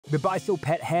The Bissell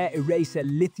Pet Hair Eraser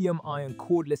lithium-ion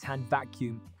cordless hand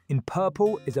vacuum in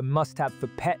purple is a must-have for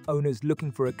pet owners looking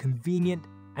for a convenient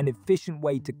and efficient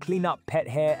way to clean up pet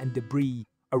hair and debris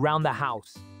around the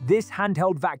house. This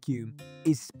handheld vacuum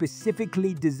is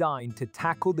specifically designed to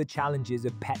tackle the challenges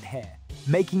of pet hair,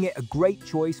 making it a great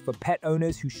choice for pet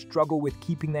owners who struggle with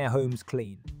keeping their homes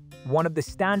clean. One of the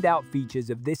standout features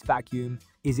of this vacuum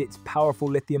is its powerful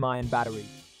lithium-ion battery,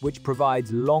 which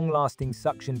provides long-lasting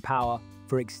suction power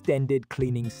for extended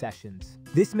cleaning sessions.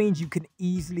 This means you can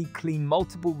easily clean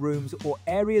multiple rooms or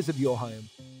areas of your home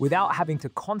without having to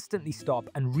constantly stop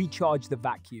and recharge the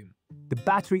vacuum. The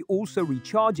battery also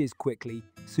recharges quickly,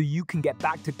 so you can get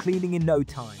back to cleaning in no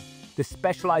time. The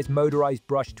specialized motorized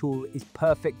brush tool is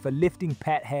perfect for lifting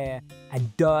pet hair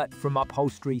and dirt from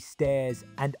upholstery, stairs,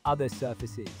 and other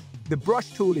surfaces. The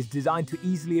brush tool is designed to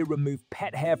easily remove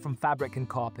pet hair from fabric and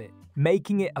carpet,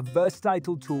 making it a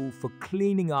versatile tool for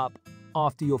cleaning up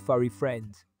after your furry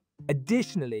friends.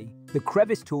 Additionally, the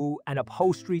crevice tool and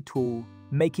upholstery tool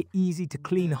make it easy to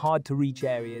clean hard-to-reach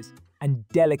areas and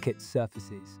delicate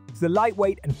surfaces. The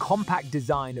lightweight and compact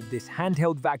design of this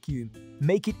handheld vacuum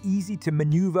make it easy to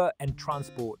maneuver and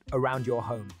transport around your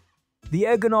home. The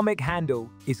ergonomic handle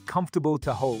is comfortable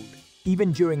to hold,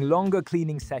 even during longer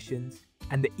cleaning sessions,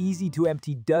 and the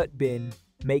easy-to-empty dirt bin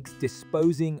makes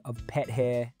disposing of pet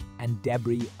hair and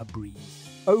debris a breeze.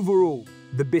 Overall,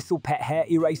 the Bissell Pet Hair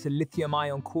Eraser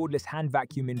lithium-ion cordless hand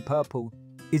vacuum in purple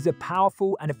is a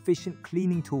powerful and efficient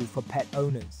cleaning tool for pet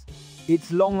owners.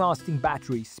 Its long-lasting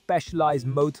battery, specialized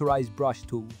motorized brush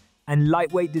tool, and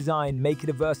lightweight design make it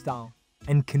a versatile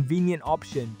and convenient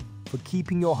option for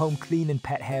keeping your home clean and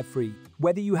pet hair-free.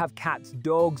 Whether you have cats,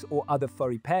 dogs, or other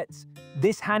furry pets,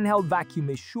 this handheld vacuum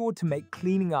is sure to make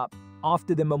cleaning up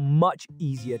after them a much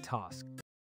easier task.